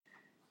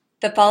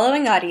The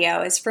following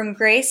audio is from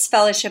Grace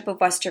Fellowship of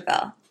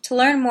Westerville. To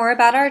learn more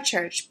about our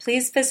church,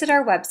 please visit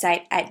our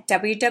website at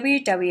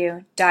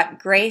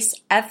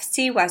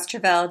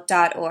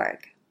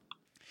www.gracefcwesterville.org.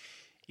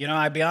 You know,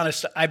 I'll be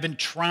honest, I've been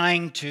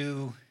trying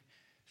to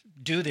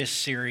do this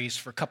series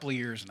for a couple of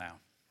years now.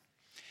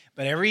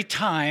 But every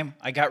time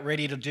I got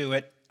ready to do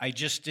it, I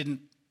just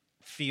didn't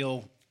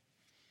feel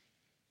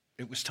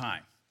it was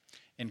time.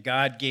 And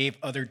God gave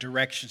other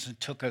directions and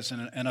took us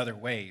in other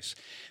ways.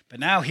 But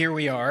now here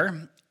we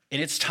are,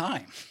 and it's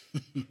time.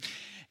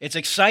 It's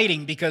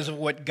exciting because of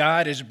what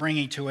God is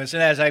bringing to us.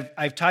 And as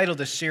I've titled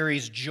the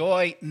series,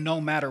 Joy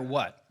No Matter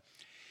What.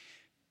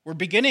 We're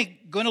going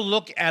to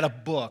look at a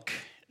book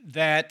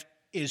that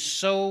is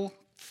so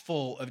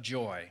full of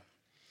joy.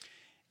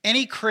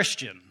 Any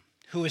Christian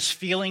who is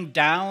feeling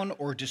down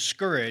or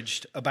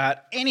discouraged about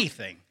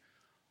anything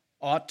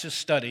ought to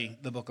study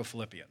the book of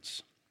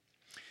Philippians.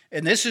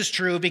 And this is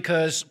true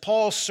because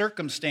Paul's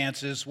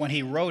circumstances when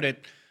he wrote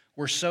it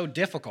were so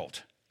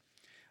difficult.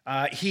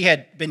 He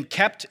had been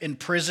kept in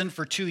prison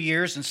for 2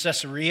 years in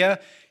Caesarea.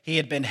 He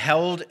had been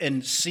held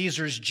in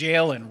Caesar's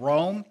jail in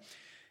Rome.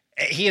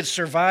 He had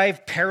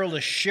survived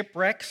perilous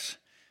shipwrecks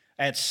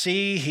at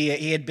sea.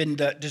 He had been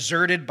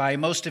deserted by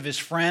most of his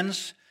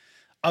friends.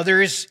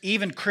 Others,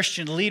 even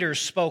Christian leaders,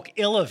 spoke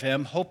ill of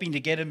him, hoping to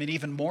get him in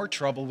even more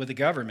trouble with the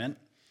government.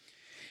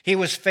 He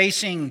was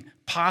facing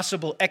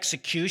possible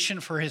execution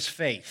for his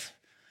faith.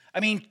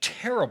 I mean,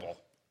 terrible.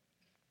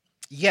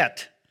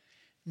 Yet,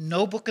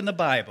 no book in the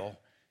Bible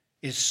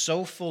is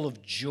so full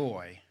of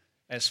joy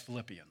as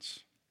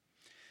Philippians.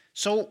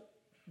 So,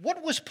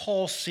 what was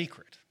Paul's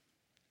secret?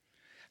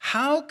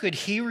 How could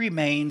he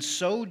remain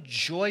so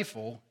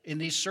joyful in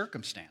these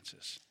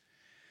circumstances?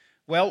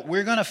 Well,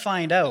 we're going to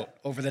find out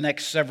over the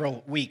next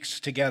several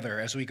weeks together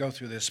as we go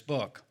through this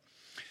book.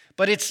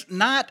 But it's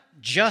not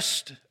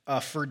just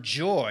for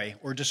joy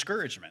or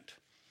discouragement.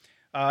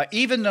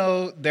 Even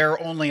though there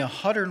are only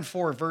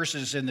 104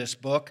 verses in this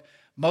book,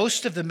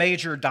 most of the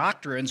major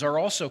doctrines are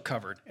also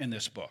covered in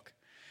this book.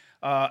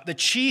 The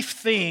chief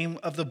theme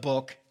of the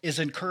book is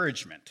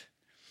encouragement.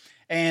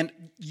 And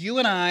you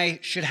and I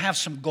should have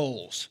some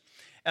goals.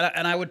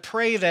 And I would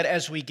pray that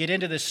as we get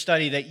into this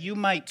study that you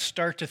might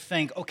start to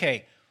think,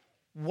 okay,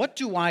 what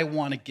do I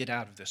want to get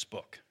out of this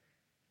book?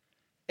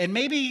 And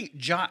maybe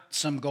jot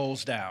some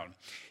goals down.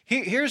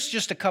 Here's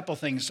just a couple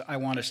things I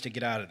want us to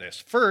get out of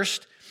this.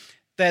 First,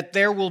 that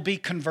there will be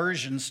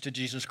conversions to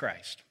Jesus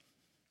Christ.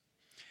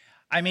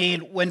 I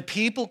mean, when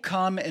people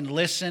come and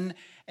listen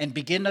and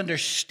begin to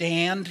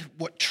understand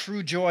what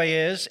true joy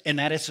is and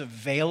that it's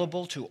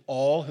available to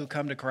all who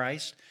come to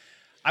Christ,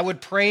 I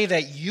would pray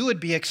that you would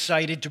be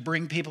excited to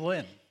bring people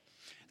in,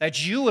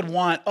 that you would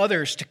want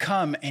others to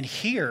come and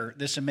hear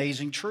this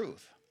amazing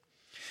truth.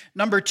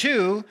 Number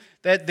two,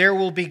 that there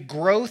will be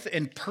growth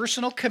in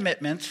personal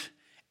commitment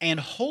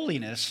and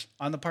holiness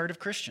on the part of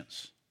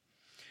Christians.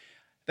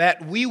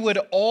 That we would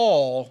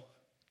all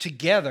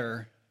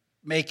together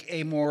make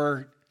a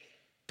more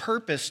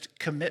purposed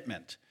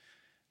commitment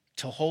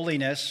to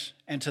holiness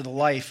and to the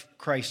life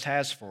Christ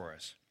has for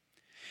us.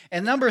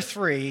 And number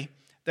three,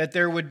 that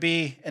there would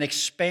be an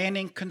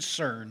expanding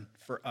concern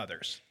for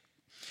others.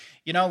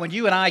 You know, when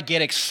you and I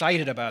get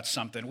excited about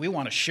something, we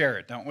want to share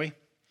it, don't we?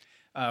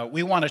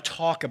 We want to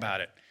talk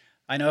about it.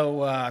 I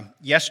know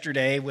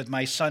yesterday with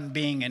my son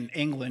being in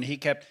England, he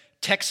kept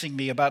texting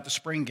me about the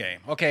spring game.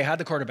 Okay, how'd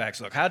the quarterbacks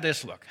look? How'd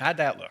this look? How'd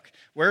that look?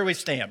 Where do we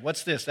stand?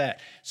 What's this, that?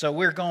 So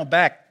we're going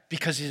back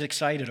because he's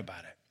excited about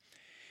it.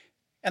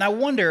 And I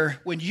wonder,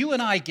 when you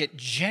and I get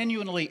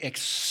genuinely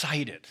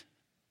excited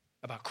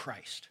about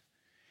Christ,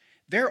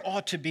 there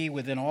ought to be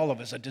within all of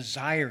us a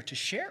desire to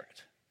share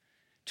it,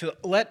 to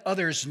let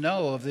others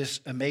know of this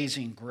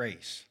amazing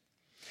grace.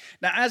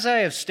 Now, as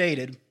I have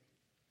stated,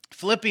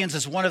 Philippians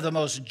is one of the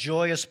most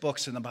joyous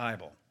books in the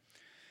Bible.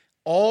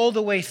 All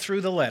the way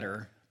through the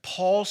letter,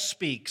 Paul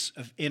speaks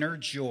of inner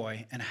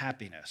joy and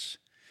happiness,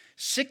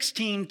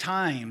 16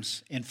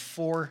 times in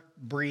 4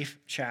 brief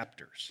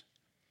chapters.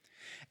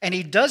 And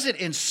he does it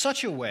in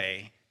such a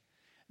way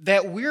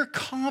that we're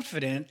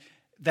confident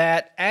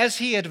that as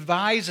he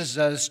advises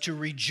us to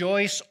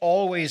rejoice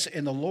always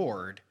in the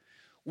Lord,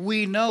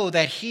 we know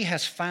that he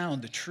has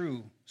found the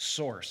true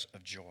source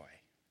of joy.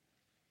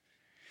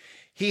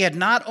 He had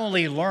not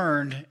only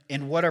learned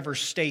in whatever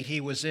state he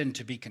was in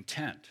to be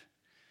content,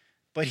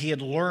 but he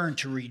had learned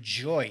to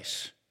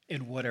rejoice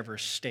in whatever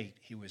state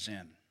he was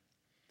in.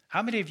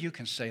 How many of you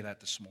can say that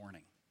this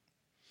morning?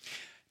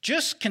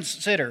 Just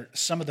consider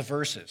some of the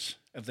verses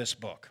of this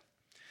book.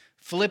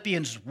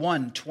 Philippians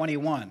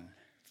 1:21,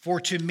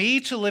 for to me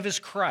to live is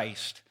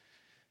Christ,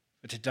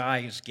 but to die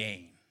is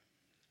gain.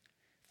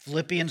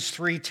 Philippians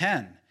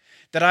 3:10,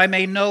 that I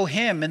may know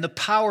him in the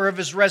power of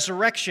his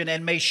resurrection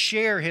and may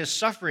share his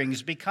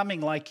sufferings, becoming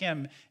like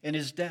him in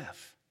his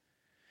death.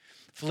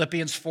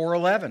 Philippians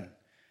 4:11,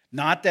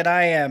 not that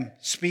I am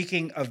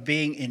speaking of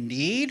being in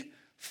need,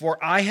 for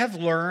I have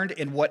learned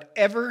in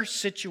whatever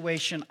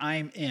situation I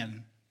am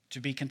in to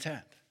be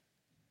content.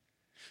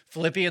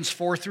 Philippians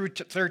 4 through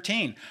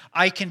 13,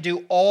 I can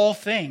do all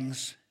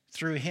things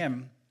through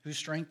him who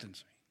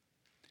strengthens me.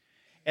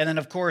 And then,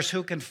 of course,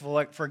 who can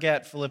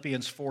forget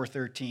Philippians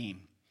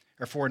 4:13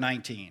 or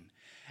 4:19?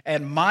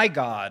 And my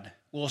God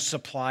will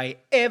supply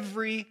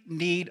every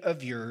need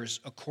of yours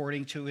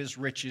according to his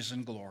riches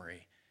and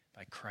glory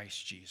by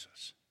Christ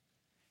Jesus.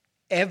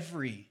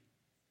 Every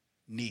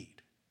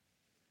need.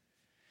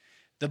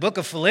 The book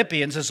of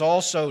Philippians is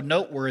also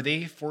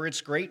noteworthy for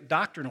its great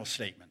doctrinal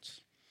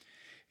statements.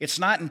 It's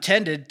not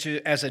intended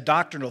as a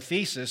doctrinal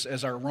thesis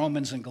as our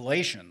Romans and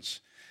Galatians,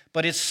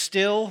 but it's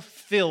still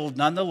filled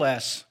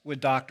nonetheless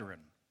with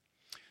doctrine.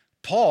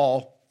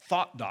 Paul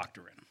thought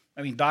doctrine.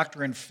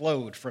 Doctrine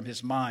flowed from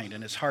his mind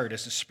and his heart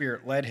as the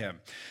Spirit led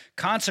him.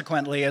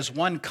 Consequently, as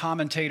one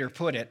commentator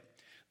put it,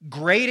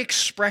 great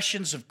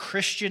expressions of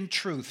Christian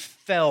truth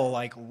fell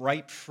like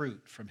ripe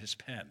fruit from his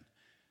pen.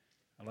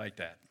 I like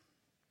that.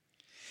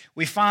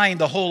 We find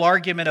the whole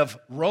argument of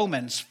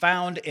Romans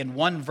found in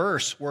one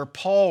verse where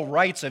Paul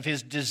writes of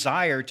his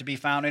desire to be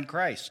found in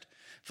Christ.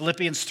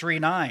 Philippians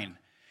 3:9.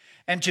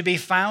 And to be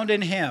found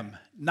in him,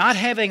 not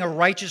having a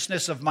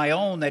righteousness of my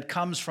own that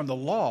comes from the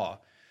law,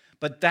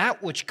 but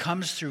that which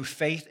comes through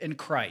faith in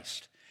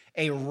Christ,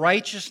 a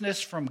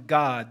righteousness from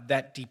God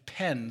that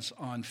depends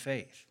on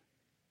faith.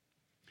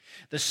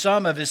 The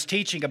sum of his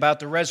teaching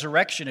about the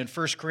resurrection in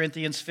 1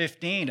 Corinthians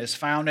 15 is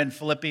found in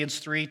Philippians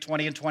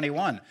 3:20 and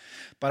 21.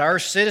 But our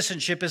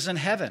citizenship is in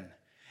heaven,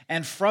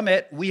 and from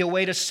it we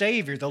await a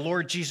Savior, the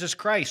Lord Jesus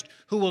Christ,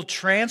 who will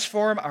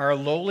transform our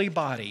lowly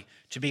body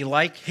to be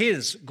like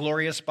his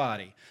glorious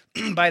body,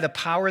 by the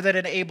power that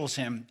enables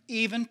him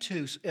even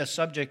to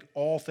subject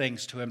all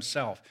things to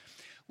himself.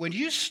 When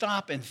you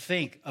stop and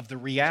think of the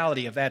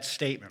reality of that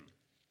statement,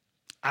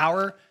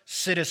 our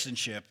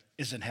citizenship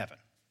is in heaven.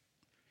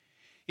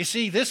 You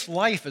see, this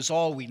life is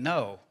all we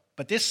know,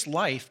 but this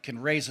life can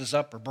raise us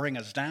up or bring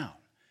us down.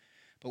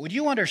 But when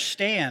you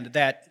understand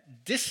that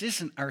this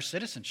isn't our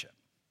citizenship,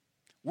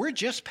 we're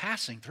just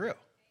passing through.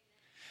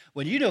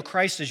 When you know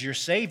Christ as your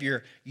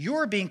Savior,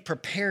 you're being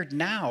prepared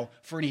now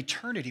for an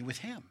eternity with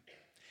him.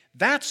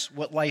 That's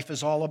what life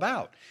is all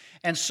about.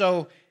 And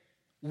so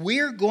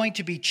we're going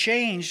to be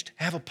changed,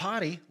 have a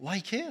body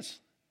like his.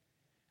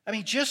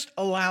 Just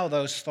allow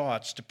those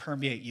thoughts to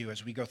permeate you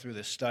as we go through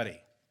this study.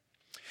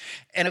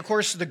 And of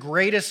course, the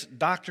greatest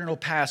doctrinal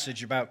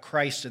passage about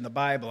Christ in the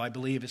Bible, I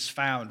believe, is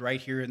found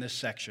right here in this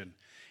section,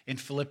 in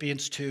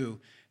Philippians 2,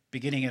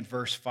 beginning in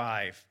verse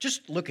 5.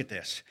 Just look at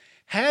this.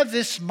 Have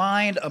this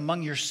mind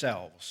among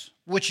yourselves,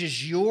 which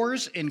is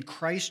yours in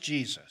Christ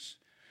Jesus,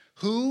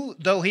 who,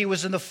 though he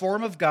was in the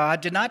form of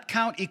God, did not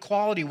count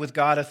equality with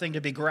God a thing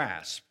to be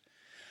grasped,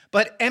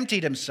 but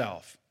emptied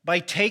himself by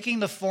taking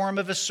the form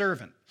of a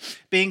servant.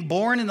 Being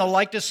born in the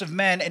likeness of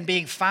men and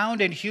being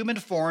found in human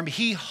form,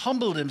 he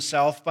humbled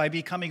himself by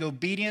becoming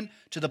obedient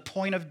to the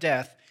point of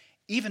death,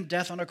 even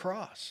death on a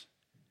cross.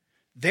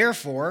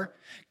 Therefore,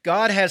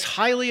 God has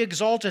highly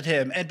exalted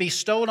him and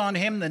bestowed on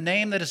him the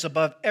name that is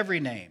above every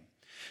name,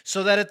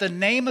 so that at the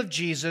name of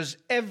Jesus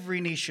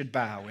every knee should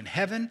bow in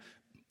heaven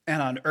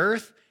and on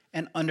earth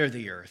and under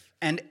the earth,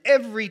 and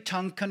every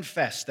tongue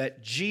confess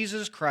that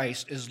Jesus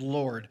Christ is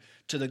Lord,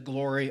 to the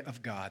glory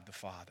of God the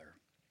Father.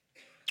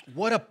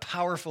 What a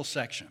powerful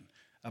section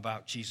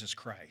about Jesus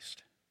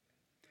Christ.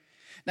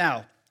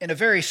 Now, in a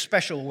very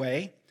special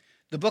way,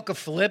 the book of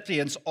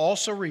Philippians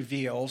also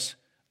reveals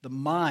the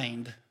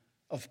mind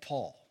of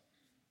Paul.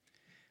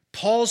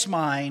 Paul's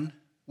mind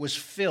was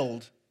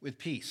filled with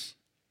peace,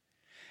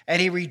 and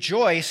he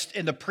rejoiced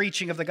in the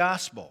preaching of the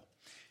gospel.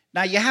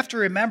 Now, you have to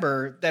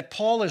remember that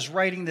Paul is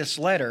writing this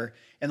letter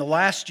in the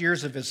last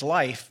years of his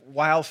life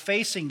while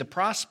facing the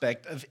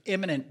prospect of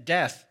imminent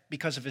death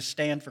because of his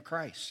stand for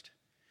Christ.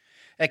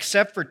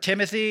 Except for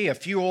Timothy, a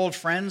few old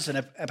friends,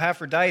 and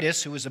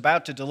Epaphroditus, who was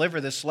about to deliver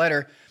this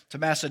letter to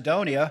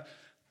Macedonia,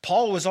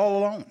 Paul was all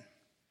alone,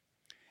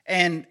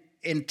 and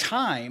in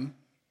time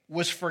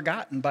was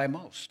forgotten by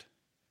most.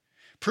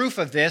 Proof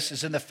of this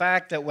is in the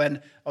fact that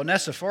when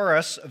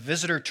Onesiphorus, a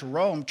visitor to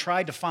Rome,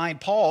 tried to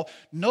find Paul,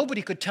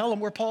 nobody could tell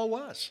him where Paul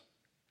was.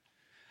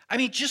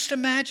 Just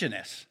imagine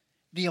this.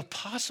 The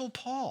Apostle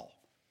Paul,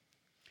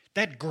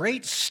 that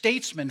great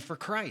statesman for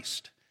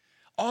Christ,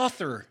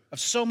 author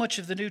of so much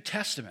of the New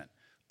Testament,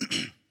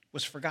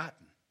 was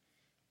forgotten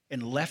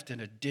and left in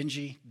a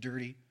dingy,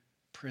 dirty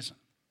prison.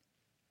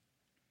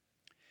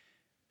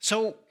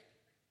 So,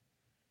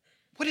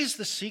 what is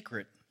the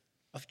secret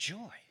of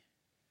joy?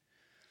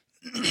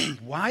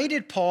 Why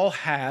did Paul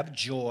have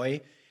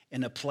joy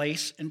in a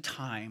place and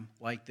time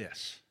like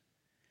this?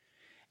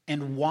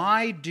 And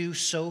why do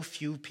so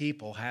few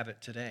people have it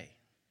today?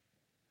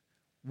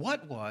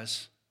 What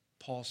was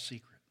Paul's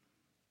secret?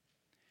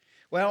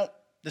 Well,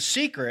 the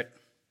secret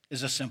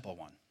is a simple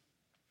one.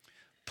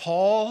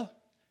 Paul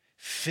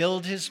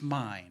filled his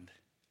mind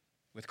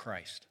with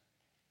Christ.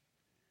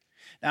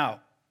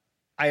 Now,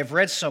 I have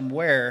read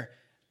somewhere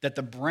that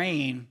the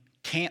brain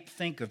can't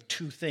think of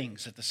two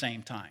things at the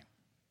same time.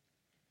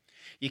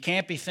 You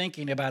can't be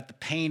thinking about the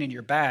pain in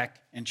your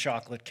back and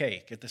chocolate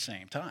cake at the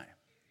same time.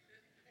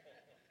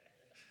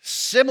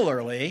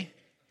 Similarly,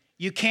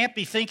 You can't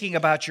be thinking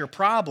about your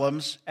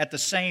problems at the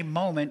same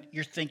moment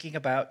you're thinking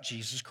about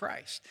Jesus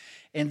Christ.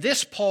 And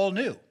this Paul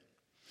knew.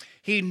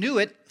 He knew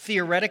it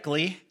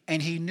theoretically,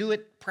 and he knew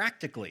it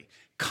practically.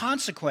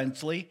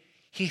 Consequently,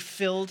 he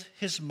filled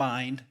his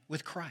mind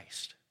with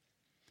Christ.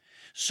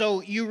 So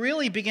you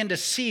really begin to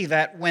see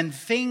that when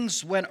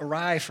things went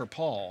awry for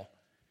Paul,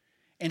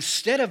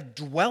 instead of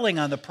dwelling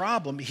on the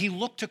problem, he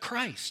looked to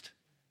Christ.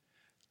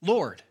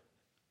 Lord,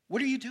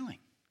 what are you doing?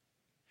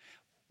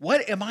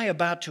 What am I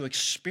about to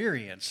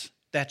experience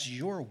that's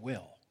your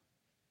will?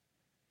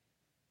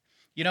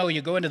 You know,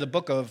 you go into the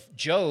book of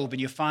Job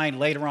and you find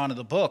later on in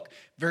the book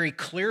very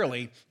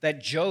clearly that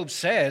Job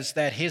says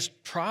that his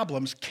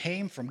problems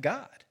came from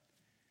God.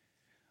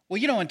 Well,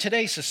 you know, in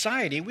today's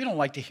society, we don't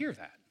like to hear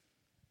that.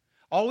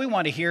 All we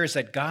want to hear is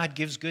that God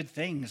gives good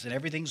things and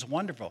everything's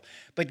wonderful.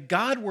 But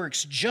God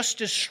works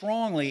just as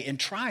strongly in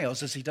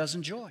trials as he does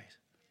in joy.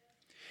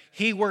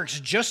 He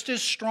works just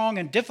as strong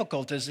in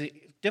difficulties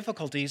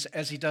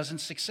as he does in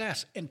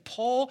success. And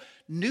Paul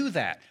knew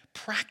that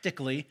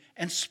practically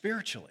and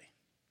spiritually.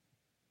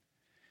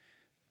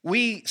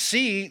 We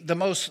see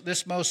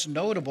this most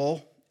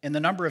notable in the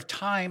number of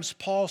times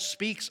Paul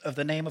speaks of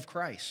the name of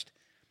Christ.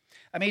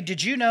 I mean,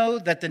 did you know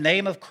that the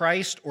name of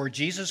Christ or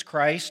Jesus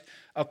Christ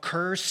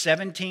occurs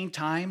 17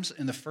 times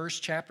in the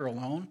first chapter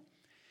alone?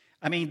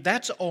 I mean,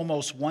 that's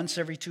almost once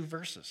every 2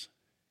 verses.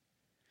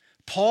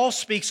 Paul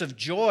speaks of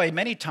joy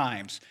many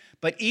times,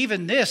 but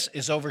even this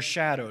is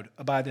overshadowed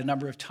by the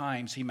number of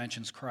times he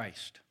mentions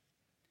Christ.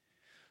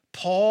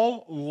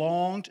 Paul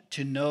longed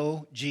to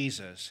know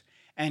Jesus,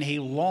 and he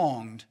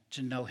longed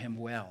to know him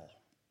well.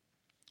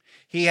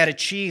 He had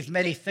achieved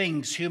many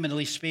things,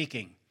 humanly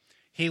speaking.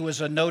 He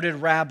was a noted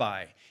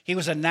rabbi. He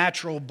was a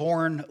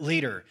natural-born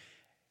leader.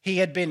 He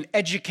had been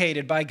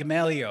educated by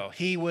Gamaliel.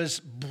 He was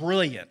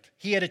brilliant.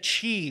 He had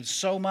achieved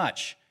so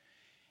much.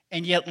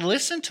 And yet,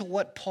 listen to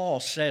what Paul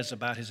says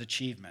about his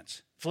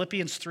achievements.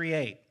 Philippians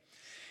 3:8.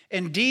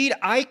 Indeed,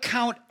 I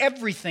count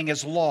everything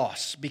as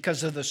loss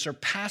because of the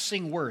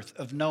surpassing worth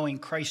of knowing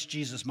Christ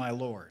Jesus my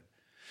Lord.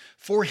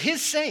 For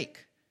his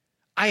sake,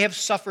 I have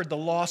suffered the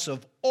loss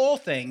of all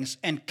things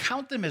and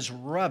count them as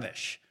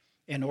rubbish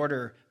in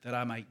order that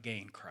I might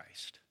gain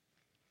Christ.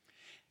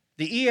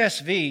 The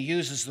ESV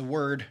uses the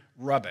word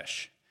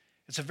rubbish.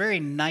 It's a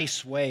very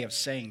nice way of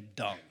saying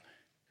dung.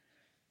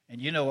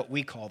 And you know what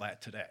we call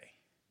that today.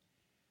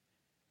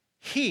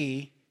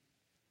 He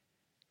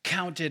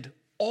counted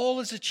all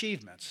his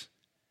achievements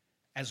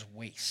as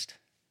waste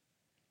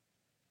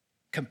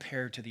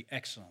compared to the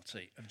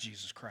excellency of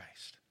Jesus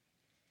Christ.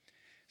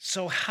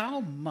 So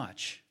how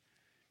much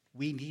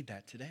we need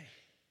that today?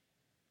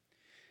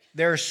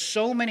 There are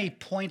so many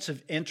points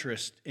of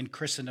interest in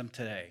Christendom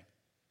today.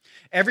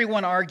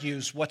 Everyone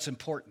argues what's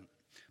important,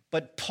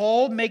 but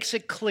Paul makes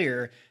it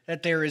clear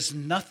that there is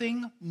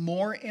nothing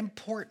more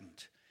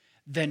important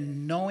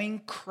than knowing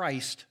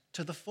Christ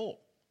to the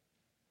full.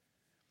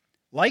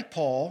 Like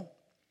Paul,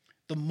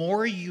 the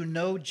more you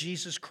know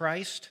Jesus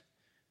Christ,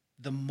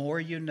 the more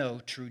you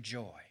know true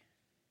joy.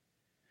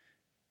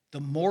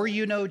 The more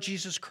you know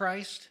Jesus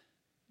Christ,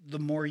 the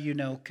more you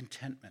know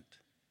contentment.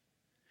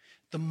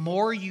 The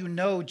more you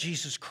know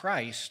Jesus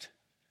Christ,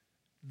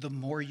 the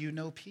more you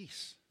know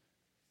peace.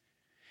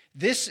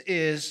 This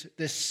is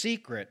the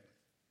secret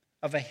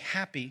of a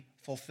happy,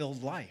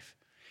 fulfilled life.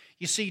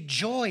 You see,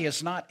 joy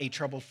is not a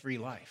trouble-free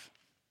life.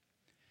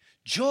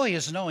 Joy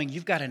is knowing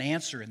you've got an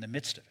answer in the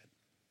midst of it.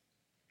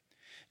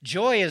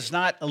 Joy is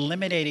not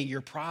eliminating your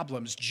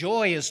problems.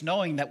 Joy is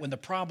knowing that when the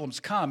problems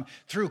come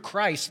through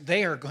Christ,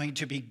 they are going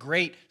to be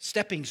great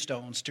stepping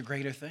stones to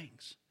greater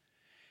things.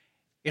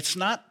 It's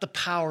not the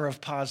power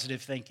of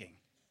positive thinking.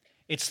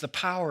 It's the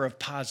power of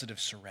positive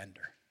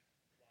surrender.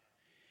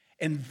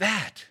 And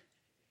that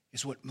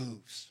is what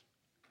moves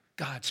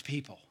God's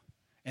people.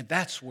 And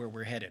that's where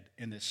we're headed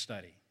in this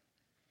study.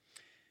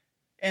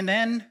 And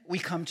then we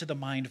come to the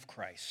mind of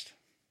Christ.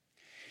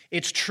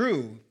 It's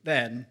true,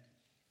 then,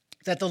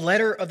 that the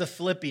letter of the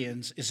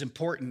Philippians is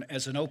important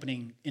as an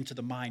opening into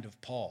the mind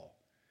of Paul.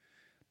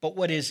 But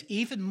what is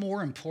even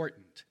more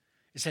important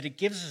is that it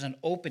gives us an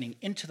opening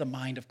into the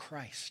mind of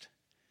Christ.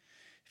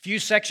 Few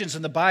sections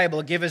in the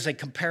Bible give us a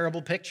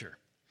comparable picture.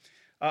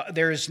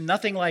 There is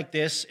nothing like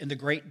this in the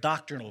great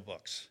doctrinal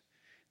books.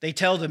 They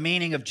tell the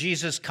meaning of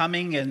Jesus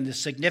coming and the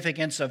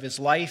significance of his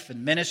life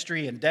and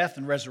ministry and death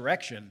and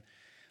resurrection,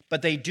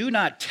 but they do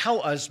not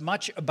tell us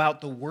much about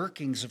the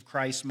workings of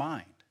Christ's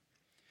mind.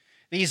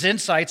 These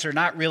insights are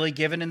not really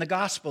given in the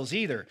Gospels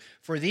either,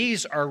 for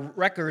these are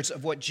records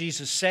of what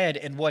Jesus said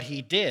and what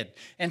he did.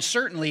 And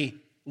certainly,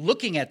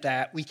 looking at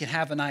that, we can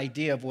have an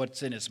idea of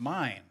what's in his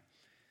mind.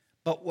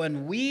 But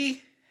when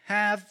we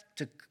have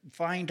to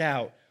find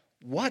out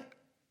what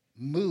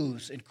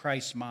moves in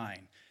Christ's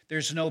mind,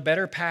 there's no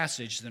better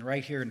passage than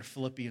right here in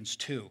Philippians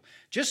 2.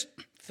 Just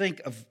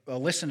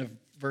listen to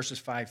verses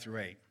 5 through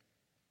 8.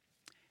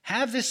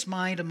 Have this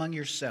mind among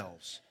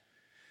yourselves,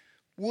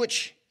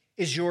 which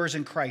is yours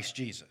in Christ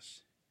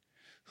Jesus,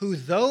 who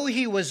though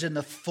he was in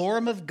the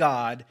form of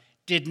God,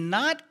 did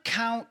not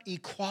count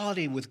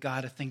equality with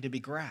God a thing to be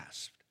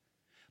grasped,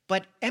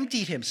 but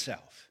emptied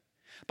himself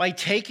by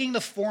taking the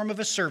form of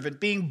a servant,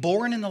 being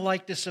born in the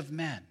likeness of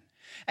men,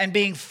 and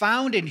being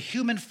found in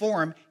human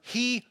form,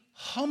 he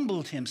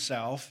humbled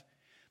himself,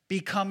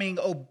 becoming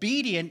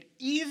obedient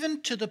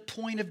even to the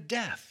point of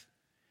death,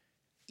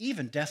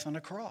 even death on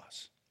a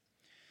cross.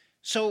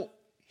 So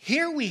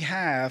here we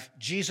have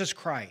Jesus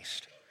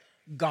Christ,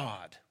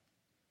 God.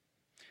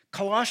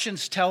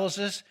 Colossians tells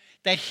us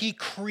that he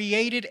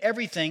created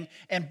everything,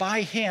 and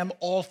by him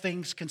all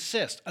things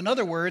consist. In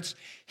other words,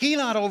 he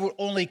not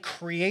only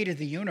created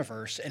the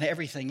universe and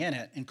everything in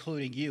it,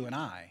 including you and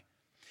I,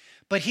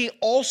 but he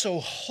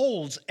also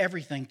holds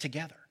everything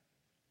together.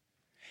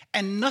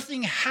 And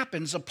nothing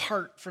happens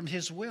apart from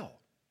his will.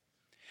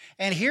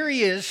 And here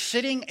he is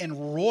sitting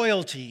in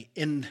royalty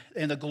in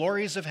the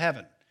glories of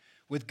heaven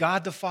with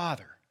God the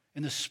Father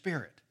and the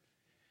Spirit.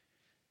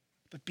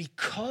 But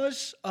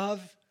because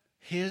of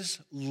his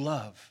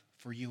love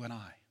for you and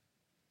I,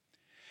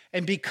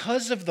 and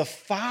because of the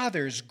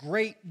Father's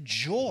great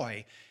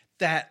joy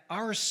that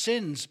our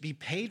sins be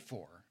paid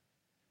for,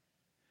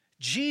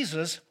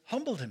 Jesus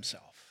humbled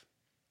himself.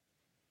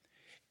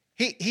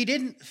 He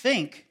didn't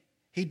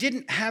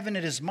have it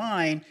in his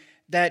mind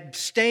that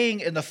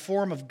staying in the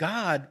form of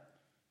God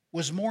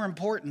was more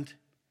important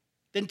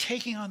than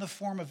taking on the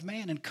form of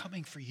man and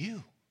coming for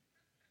you.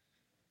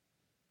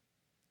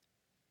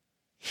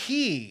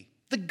 He,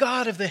 the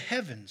God of the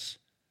heavens,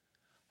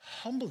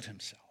 humbled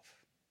himself,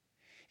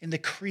 and the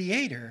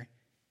Creator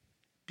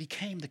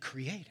became the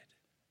created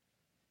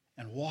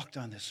and walked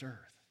on this earth.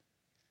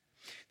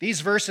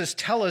 These verses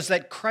tell us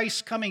that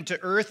Christ's coming to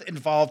earth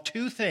involved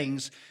two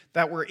things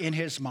that were in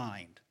his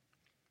mind: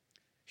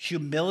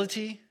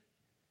 humility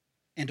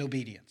and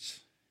obedience.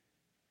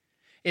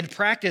 In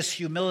practice,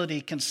 humility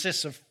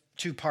consists of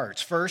two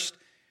parts. First,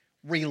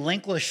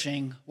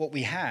 relinquishing what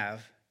we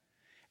have,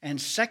 and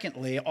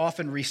secondly,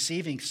 often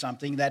receiving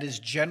something that is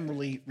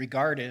generally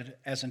regarded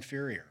as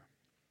inferior.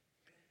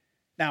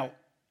 Now,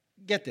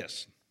 get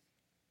this.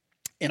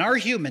 In our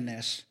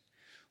humanness,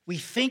 we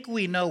think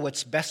we know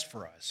what's best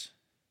for us.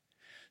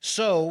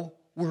 So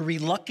we're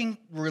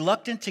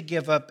reluctant to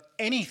give up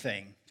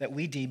anything that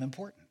we deem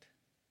important.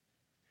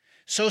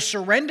 So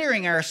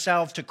surrendering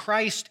ourselves to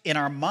Christ in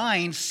our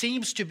mind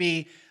seems to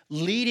be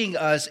leading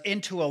us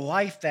into a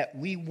life that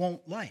we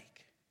won't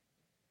like.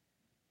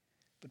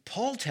 But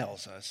Paul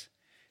tells us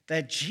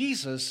that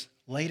Jesus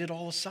laid it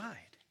all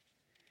aside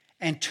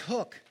and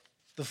took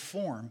the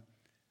form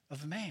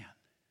of man.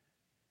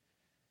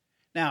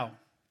 Now,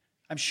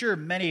 I'm sure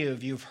many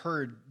of you have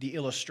heard the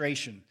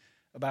illustration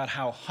about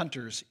how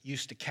hunters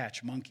used to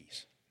catch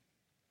monkeys.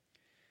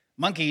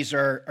 Monkeys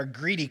are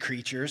greedy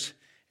creatures,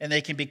 and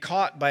they can be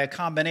caught by a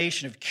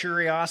combination of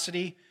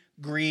curiosity,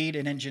 greed,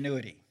 and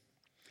ingenuity.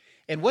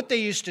 And what they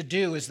used to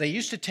do is they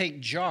used to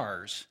take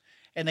jars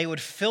and they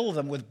would fill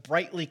them with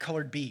brightly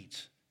colored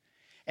beads,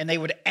 and they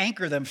would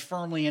anchor them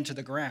firmly into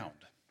the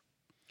ground.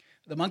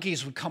 The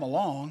monkeys would come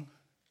along,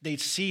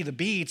 they'd see the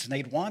beads and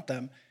they'd want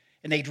them,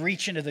 and they'd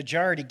reach into the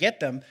jar to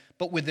get them,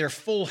 but with their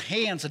full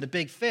hands and a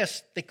big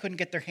fist, they couldn't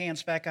get their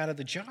hands back out of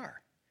the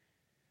jar.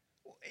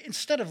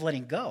 Instead of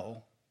letting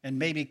go and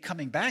maybe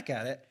coming back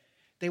at it,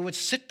 they would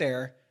sit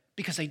there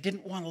because they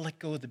didn't want to let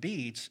go of the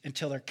beads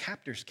until their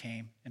captors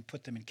came and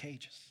put them in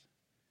cages.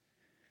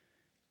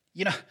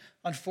 You know,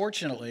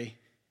 unfortunately,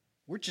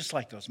 we're just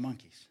like those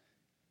monkeys.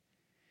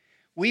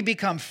 We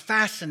become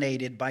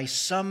fascinated by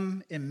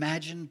some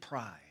imagined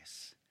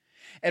prize,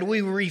 and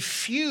we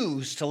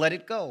refuse to let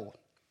it go,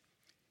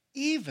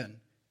 even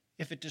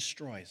if it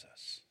destroys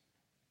us.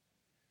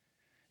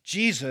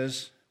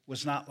 Jesus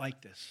was not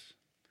like this.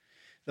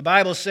 The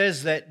Bible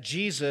says that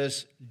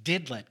Jesus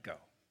did let go.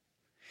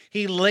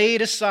 He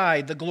laid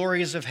aside the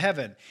glories of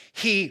heaven.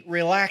 He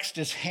relaxed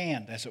his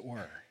hand, as it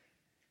were.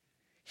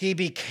 He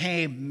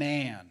became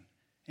man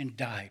and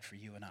died for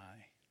you and I.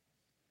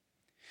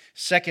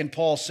 Second,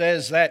 Paul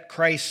says that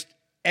Christ's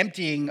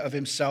emptying of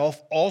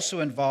himself also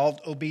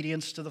involved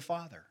obedience to the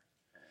Father.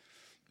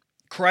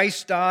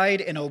 Christ died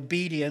in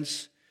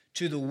obedience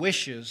to the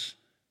wishes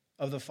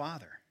of the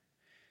Father.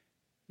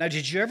 Now,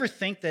 did you ever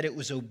think that it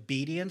was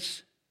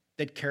obedience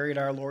that carried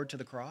our Lord to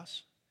the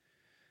cross?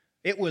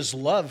 It was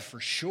love for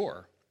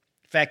sure.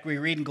 In fact, we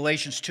read in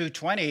Galatians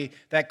 2:20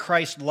 that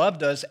Christ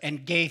loved us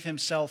and gave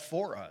himself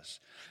for us.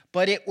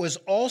 But it was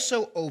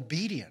also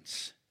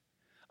obedience,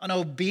 an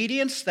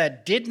obedience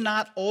that did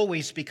not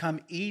always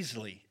come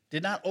easily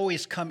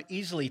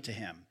to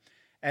him,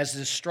 as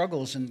the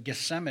struggles in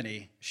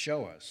Gethsemane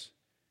show us.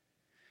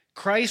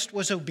 Christ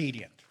was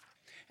obedient.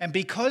 And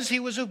because he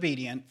was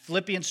obedient,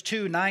 Philippians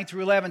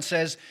 2:9-11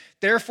 says,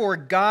 "Therefore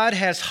God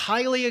has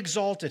highly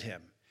exalted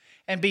him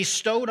and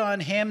bestowed on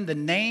him the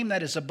name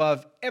that is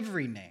above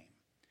every name,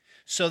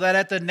 so that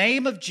at the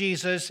name of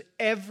Jesus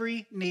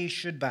every knee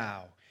should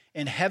bow,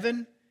 in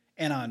heaven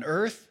and on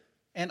earth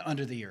and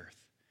under the earth,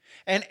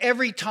 and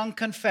every tongue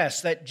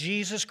confess that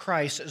Jesus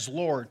Christ is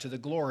Lord, to the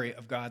glory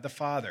of God the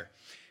Father."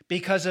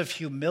 Because of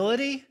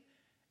humility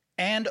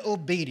and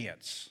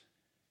obedience.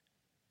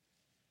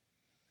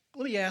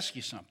 Let me ask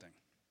you something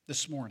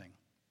this morning.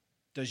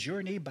 Does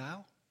your knee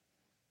bow?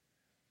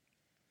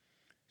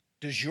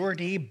 Does your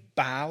knee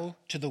bow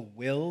to the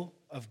will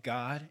of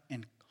God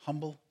in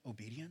humble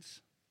obedience?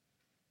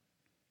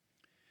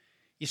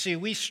 You see,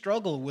 we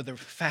struggle with the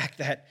fact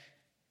that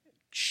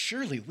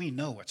surely we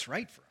know what's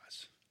right for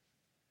us.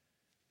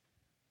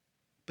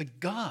 But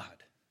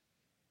God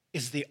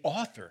is the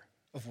author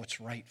of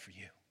what's right for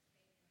you.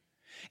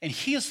 And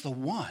He is the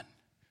one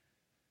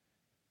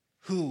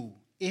who,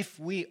 if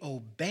we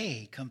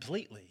obey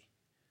completely,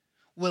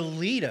 will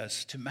lead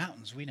us to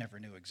mountains we never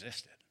knew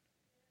existed.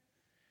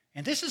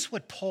 And this is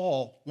what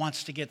Paul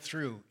wants to get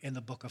through in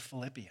the book of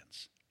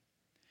Philippians.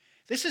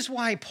 This is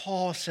why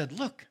Paul said,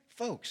 look,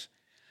 folks,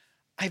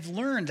 I've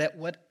learned that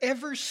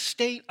whatever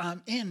state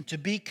I'm in, to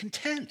be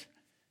content.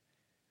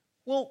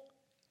 Well,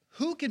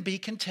 who can be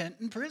content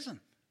in prison?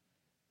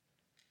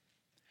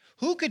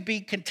 Who could be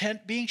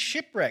content being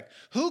shipwrecked?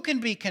 Who can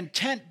be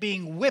content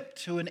being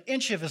whipped to an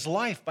inch of his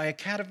life by a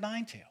cat of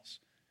nine tails?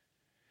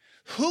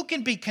 Who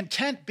can be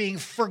content being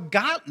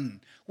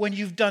forgotten when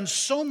you've done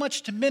so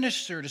much to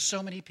minister to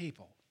so many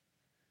people?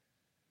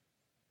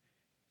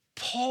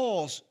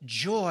 Paul's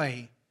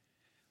joy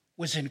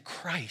was in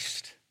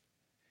Christ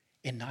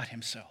and not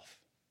himself.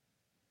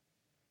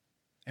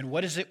 And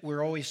what is it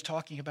we're always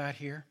talking about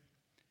here?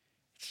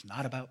 It's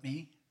not about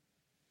me.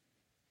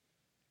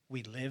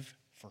 We live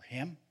for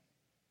Him,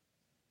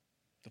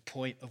 the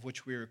point of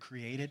which we were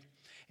created.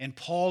 And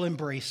Paul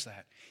embraced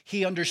that.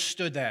 He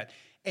understood that.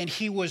 And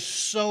he was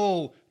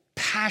so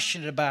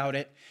passionate about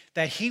it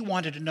that he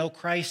wanted to know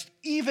Christ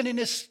even in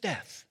his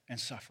death and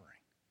suffering.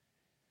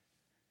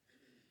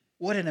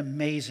 What an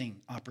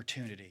amazing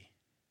opportunity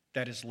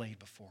that is laid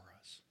before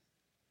us.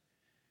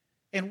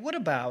 And what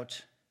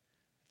about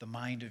the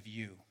mind of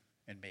you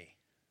and me?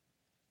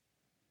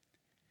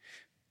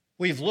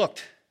 We've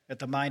looked at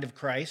the mind of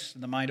Christ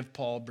and the mind of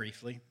Paul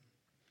briefly.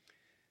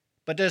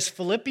 But does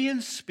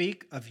Philippians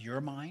speak of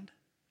your mind?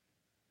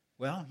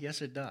 Well,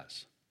 yes, it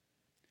does.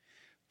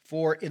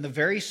 For in the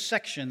very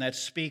section that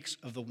speaks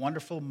of the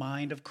wonderful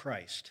mind of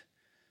Christ,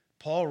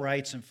 Paul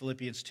writes in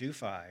Philippians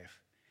 2:5,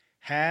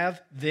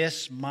 have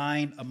this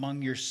mind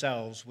among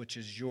yourselves, which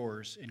is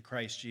yours in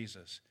Christ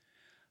Jesus.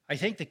 I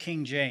think the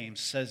King James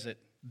says it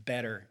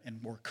better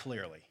and more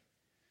clearly.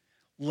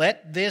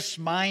 Let this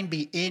mind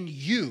be in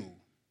you,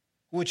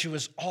 which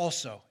was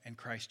also in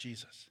Christ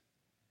Jesus.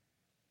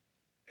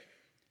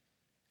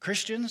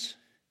 Christians,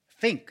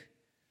 think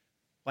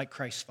like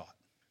Christ thought.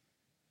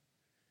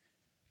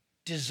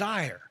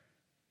 Desire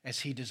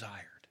as He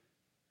desired.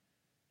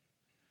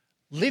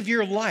 Live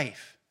your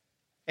life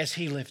as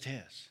He lived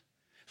His.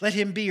 Let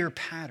Him be your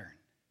pattern.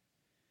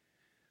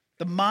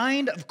 The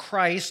mind of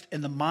Christ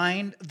and the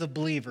mind of the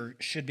believer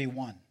should be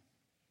one.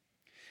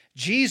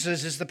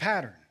 Jesus is the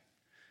pattern.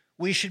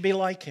 We should be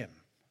like Him.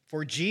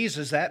 For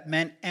Jesus, that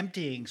meant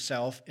emptying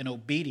self in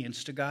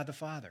obedience to God the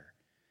Father.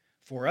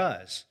 For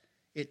us,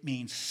 it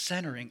means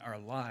centering our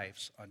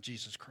lives on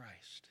Jesus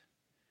Christ.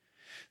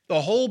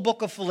 The whole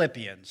book of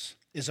Philippians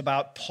is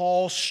about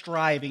Paul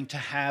striving to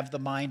have the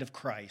mind of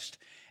Christ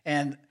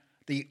and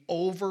the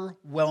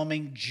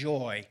overwhelming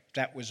joy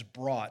that was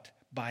brought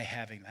by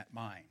having that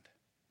mind.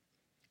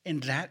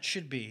 And that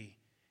should be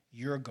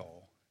your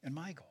goal and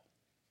my goal.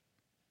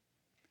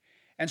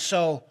 And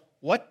so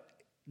what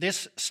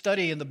this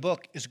study in the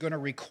book is going to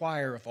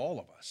require of all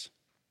of us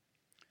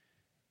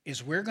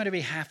is we're going to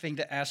be having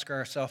to ask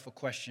ourselves a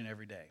question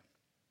every day.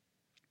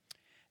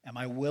 Am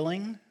I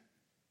willing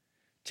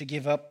to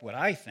give up what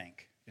I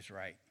think is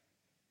right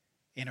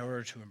in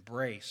order to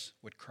embrace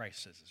what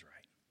Christ says is right?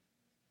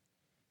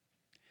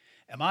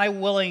 Am I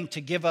willing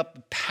to give up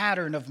the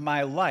pattern of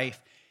my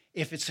life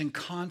if it's in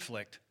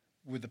conflict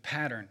with the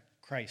pattern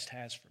Christ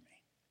has for me?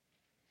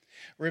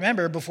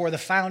 Remember, before the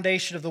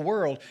foundation of the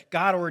world,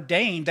 God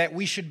ordained that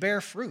we should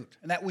bear fruit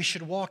and that we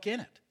should walk in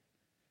it.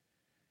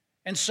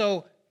 And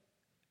so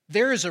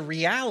there is a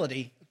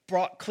reality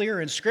brought clear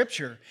in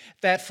Scripture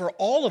that for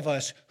all of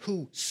us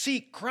who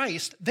seek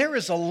Christ, there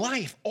is a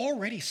life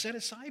already set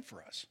aside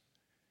for us.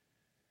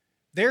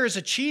 There is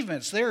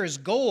achievements, there is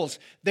goals,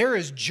 there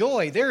is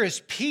joy, there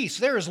is peace,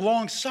 there is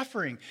long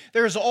suffering.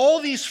 There is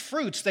all these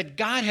fruits that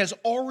God has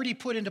already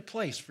put into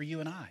place for you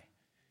and I.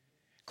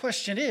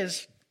 Question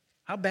is,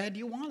 how bad do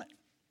you want it?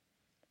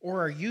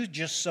 Or are you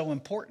just so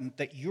important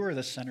that you're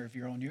the center of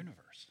your own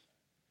universe?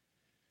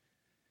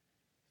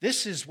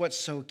 This is what's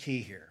so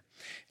key here.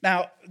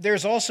 Now,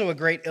 there's also a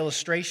great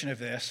illustration of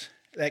this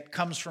that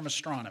comes from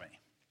astronomy.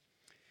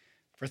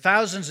 For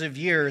thousands of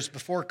years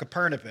before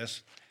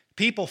Copernicus,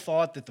 people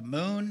thought that the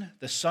moon,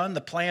 the sun,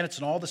 the planets,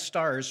 and all the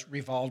stars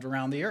revolved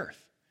around the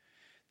earth.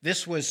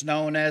 This was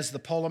known as the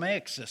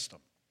Ptolemaic system.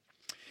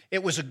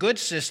 It was a good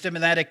system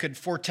in that it could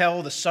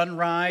foretell the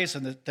sunrise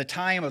and the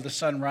time of the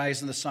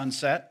sunrise and the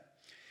sunset.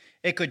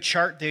 It could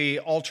chart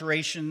the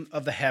alteration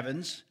of the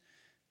heavens,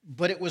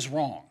 but it was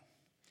wrong.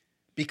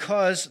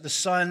 Because the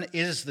sun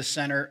is the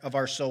center of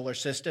our solar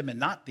system and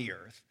not the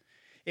earth,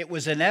 it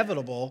was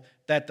inevitable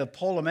that the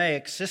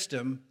Ptolemaic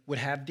system would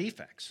have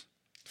defects.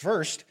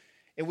 First,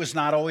 it was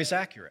not always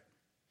accurate,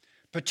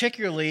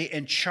 particularly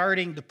in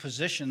charting the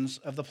positions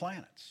of the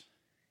planets.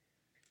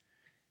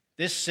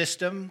 This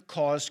system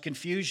caused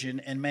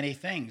confusion in many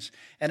things,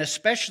 and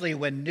especially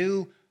when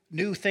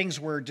new things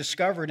were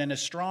discovered in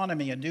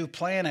astronomy and new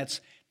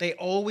planets, they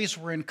always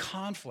were in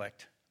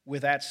conflict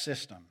with that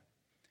system,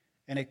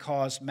 and it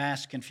caused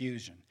mass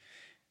confusion.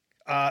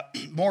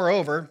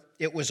 Moreover,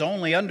 it was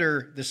only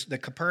under the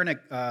Copernic,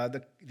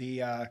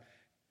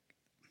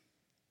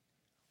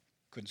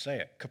 couldn't say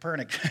it,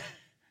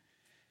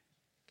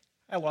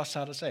 I lost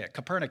how to say it,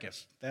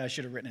 Copernicus. I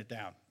should have written it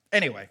down.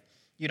 Anyway,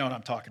 you know what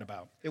I'm talking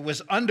about. It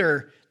was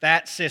under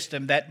that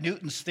system that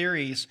Newton's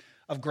theories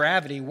of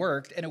gravity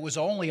worked, and it was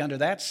only under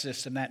that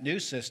system, that new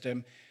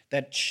system,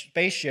 that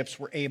spaceships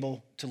were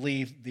able to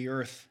leave the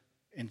Earth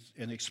and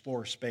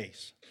explore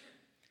space.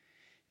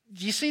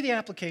 Do you see the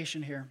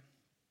application here?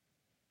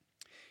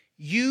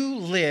 You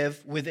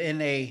live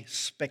within a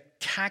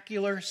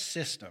spectacular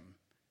system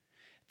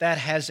that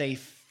has a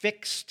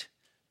fixed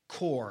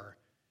core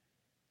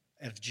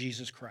of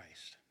Jesus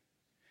Christ.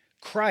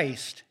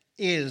 Christ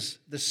is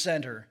the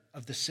center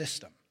of the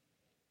system.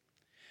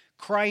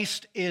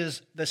 Christ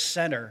is the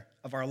center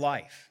of our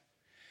life.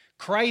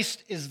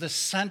 Christ is the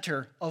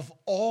center of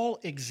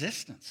all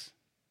existence.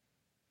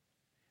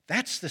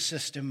 That's the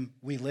system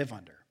we live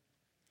under.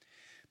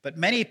 But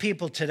many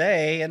people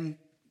today, and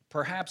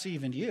perhaps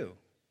even you,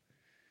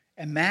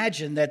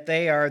 imagine that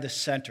they are the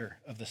center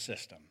of the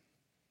system.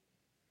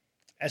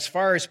 As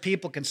far as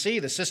people can see,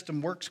 the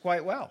system works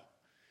quite well.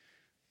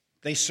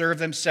 They serve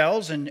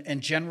themselves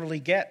and generally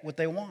get what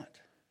they want.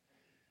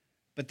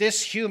 But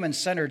this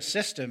human-centered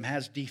system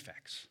has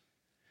defects,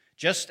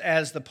 just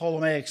as the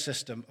Ptolemaic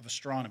system of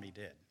astronomy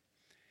did.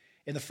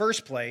 In the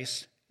first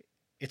place,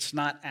 it's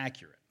not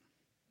accurate.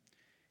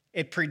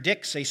 It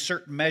predicts a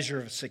certain measure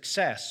of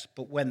success,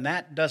 but when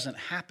that doesn't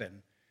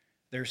happen,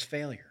 there's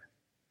failure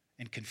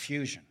and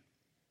confusion.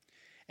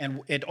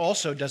 And it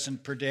also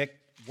doesn't predict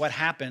what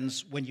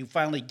happens when you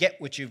finally get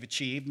what you've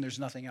achieved and there's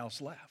nothing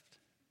else left.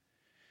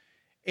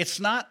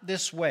 It's not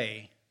this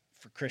way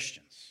for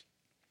Christians.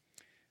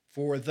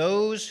 For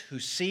those who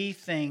see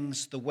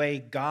things the way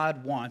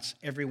God wants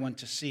everyone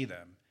to see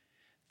them,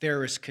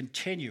 there is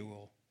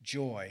continual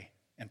joy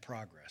and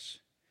progress.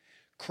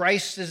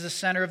 Christ is the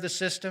center of the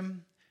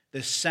system,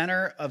 the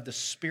center of the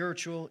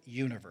spiritual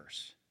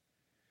universe.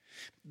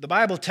 The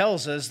Bible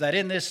tells us that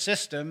in this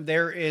system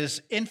there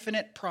is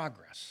infinite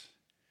progress,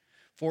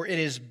 for it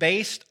is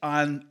based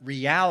on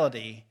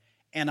reality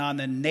and on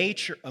the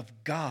nature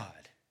of God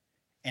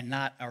and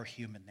not our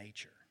human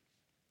nature.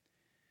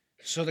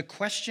 So the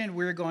question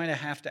we're going to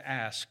have to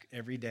ask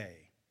every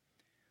day,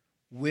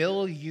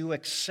 will you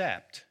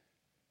accept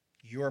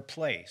your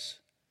place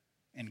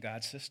in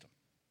God's system?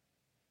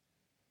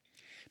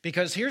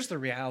 Because here's the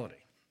reality.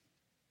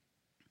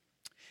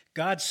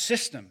 God's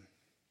system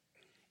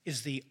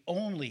is the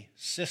only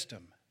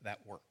system that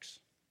works.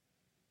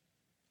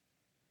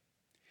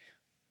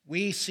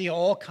 We see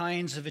all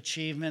kinds of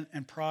achievement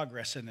and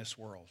progress in this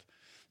world.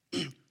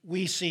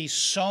 We see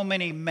so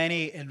many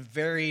and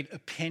varied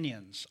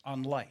opinions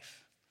on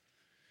life.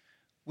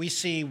 We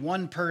see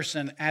one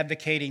person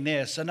advocating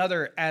this,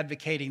 another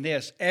advocating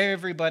this.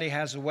 Everybody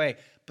has a way,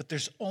 but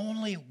there's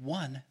only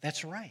one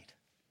that's right,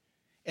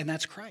 and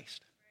that's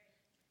Christ.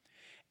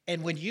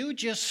 And when you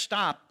just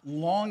stop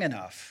long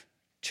enough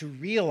to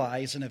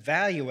realize and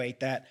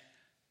evaluate that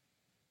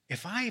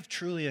if I have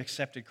truly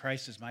accepted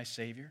Christ as my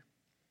Savior,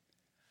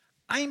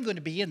 I'm going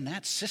to be in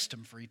that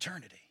system for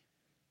eternity.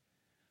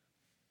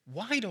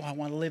 Why do I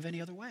want to live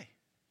any other way?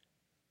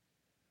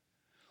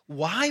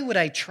 Why would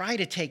I try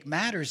to take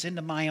matters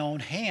into my own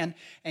hand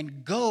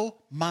and go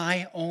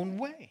my own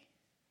way?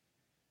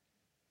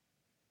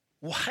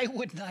 Why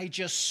wouldn't I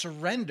just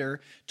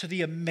surrender to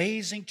the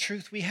amazing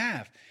truth we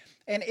have?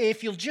 And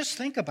if you'll just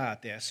think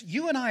about this,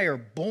 you and I are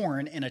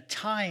born in a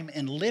time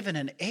and live in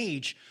an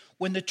age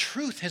when the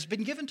truth has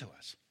been given to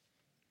us.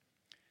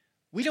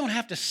 We don't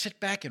have to sit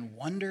back and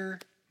wonder,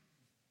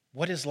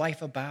 what is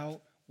life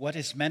about? What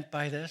is meant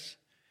by this?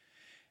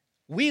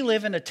 We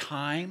live in a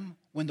time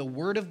when the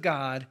Word of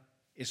God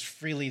is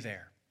freely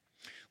there.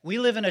 We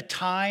live in a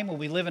time when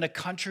we live in a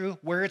country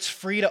where it's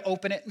free to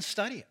open it and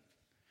study it.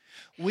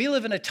 We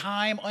live in a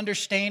time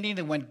understanding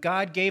that when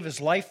God gave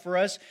His life for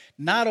us,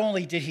 not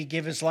only did He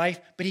give His life,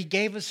 but He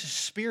gave us His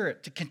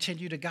Spirit to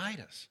continue to guide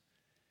us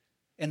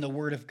in the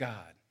Word of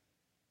God.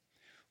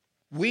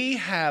 We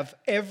have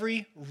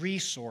every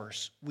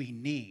resource we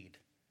need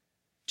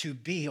to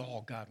be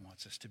all God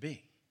wants us to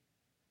be.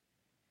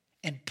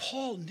 And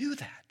Paul knew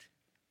that.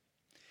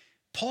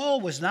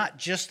 Paul was not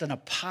just an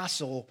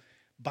apostle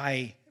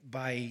by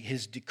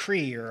his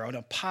decree or an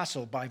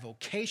apostle by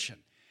vocation.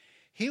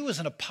 He was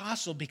an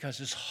apostle because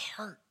his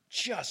heart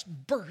just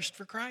burst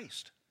for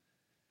Christ.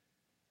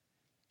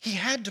 He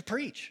had to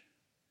preach.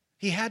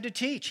 He had to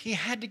teach. He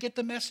had to get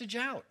the message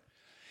out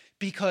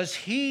because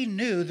he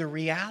knew the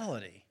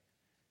reality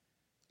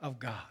of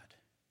God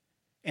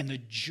and the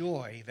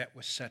joy that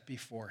was set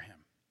before him.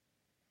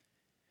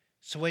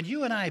 So when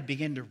you and I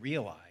begin to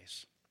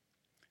realize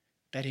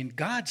that in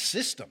God's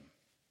system,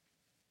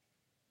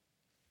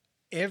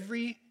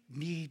 every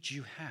need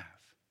you have,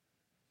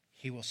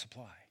 He will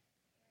supply.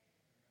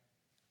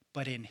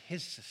 but in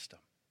his system,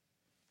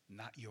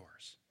 not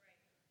yours.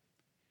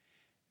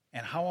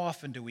 And how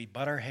often do we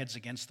butt our heads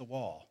against the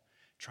wall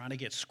trying to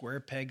get square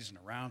pegs in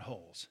round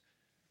holes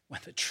when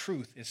the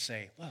truth is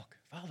say, look,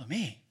 follow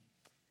me.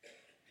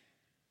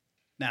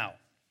 Now,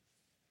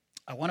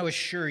 I want to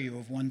assure you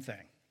of one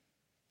thing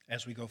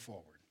as we go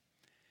forward.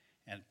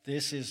 And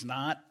this is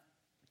not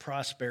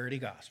prosperity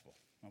gospel,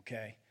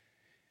 okay?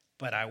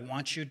 But I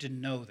want you to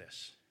know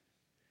this.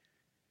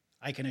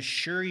 I can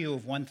assure you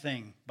of one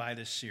thing by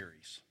this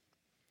series.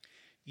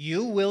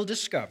 You will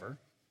discover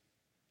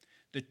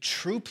the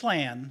true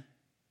plan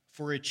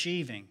for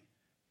achieving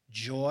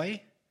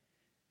joy,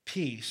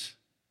 peace,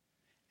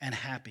 and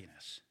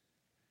happiness.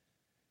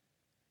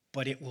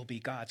 But it will be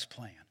God's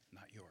plan,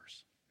 not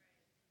yours.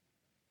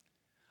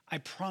 I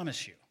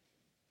promise you,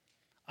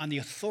 on the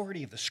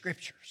authority of the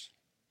Scriptures,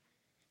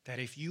 that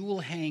if you will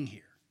hang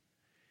here,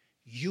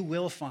 you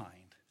will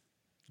find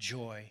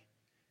joy,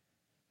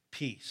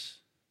 peace,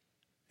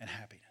 and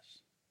happiness.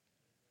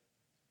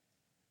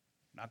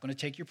 I'm not going to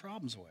take your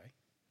problems away.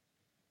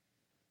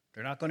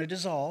 They're not going to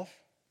dissolve.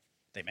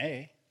 They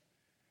may.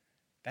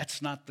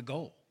 That's not the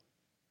goal.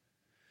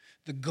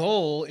 The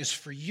goal is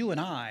for you and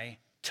I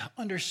to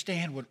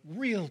understand what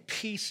real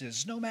peace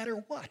is, no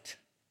matter what.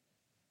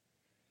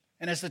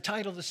 And as the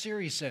title of the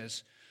series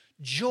says,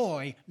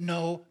 joy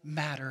no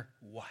matter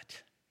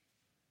what.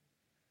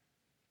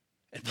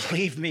 And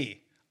believe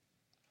me,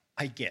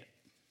 I get it.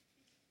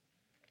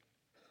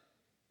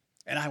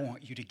 And I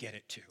want you to get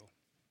it too.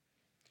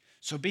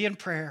 So be in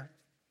prayer,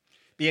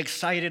 be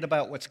excited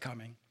about what's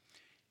coming,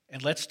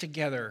 and let's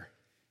together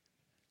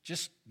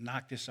just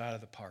knock this out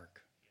of the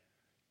park.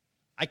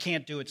 I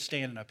can't do it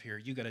standing up here.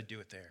 You got to do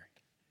it there.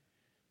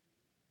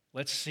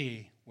 Let's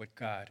see what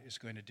God is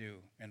going to do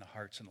in the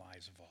hearts and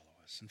lives of all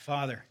of us. And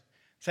Father,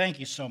 thank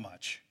you so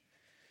much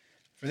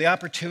for the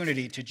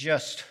opportunity to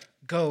just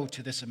go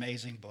to this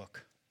amazing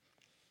book.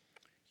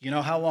 You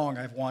know how long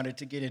I've wanted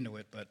to get into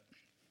it, but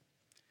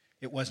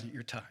it wasn't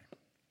your time.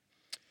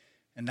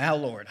 And now,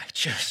 Lord, I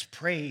just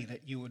pray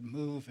that you would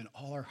move in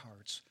all our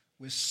hearts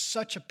with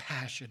such a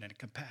passion and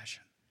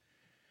compassion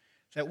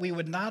that we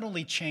would not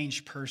only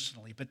change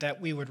personally, but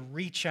that we would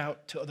reach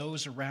out to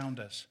those around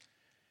us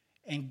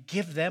and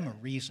give them a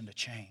reason to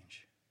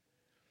change.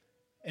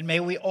 And may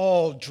we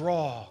all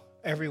draw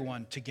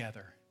everyone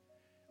together,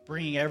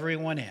 bringing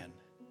everyone in,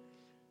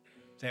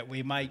 that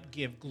we might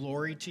give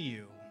glory to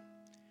you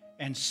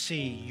and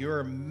see your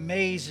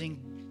amazing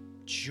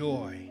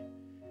joy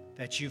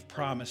that you've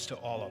promised to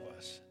all of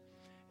us.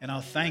 And I'll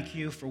thank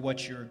you for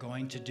what you're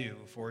going to do,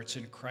 for it's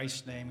in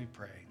Christ's name we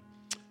pray.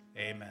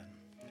 Amen.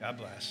 God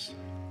bless.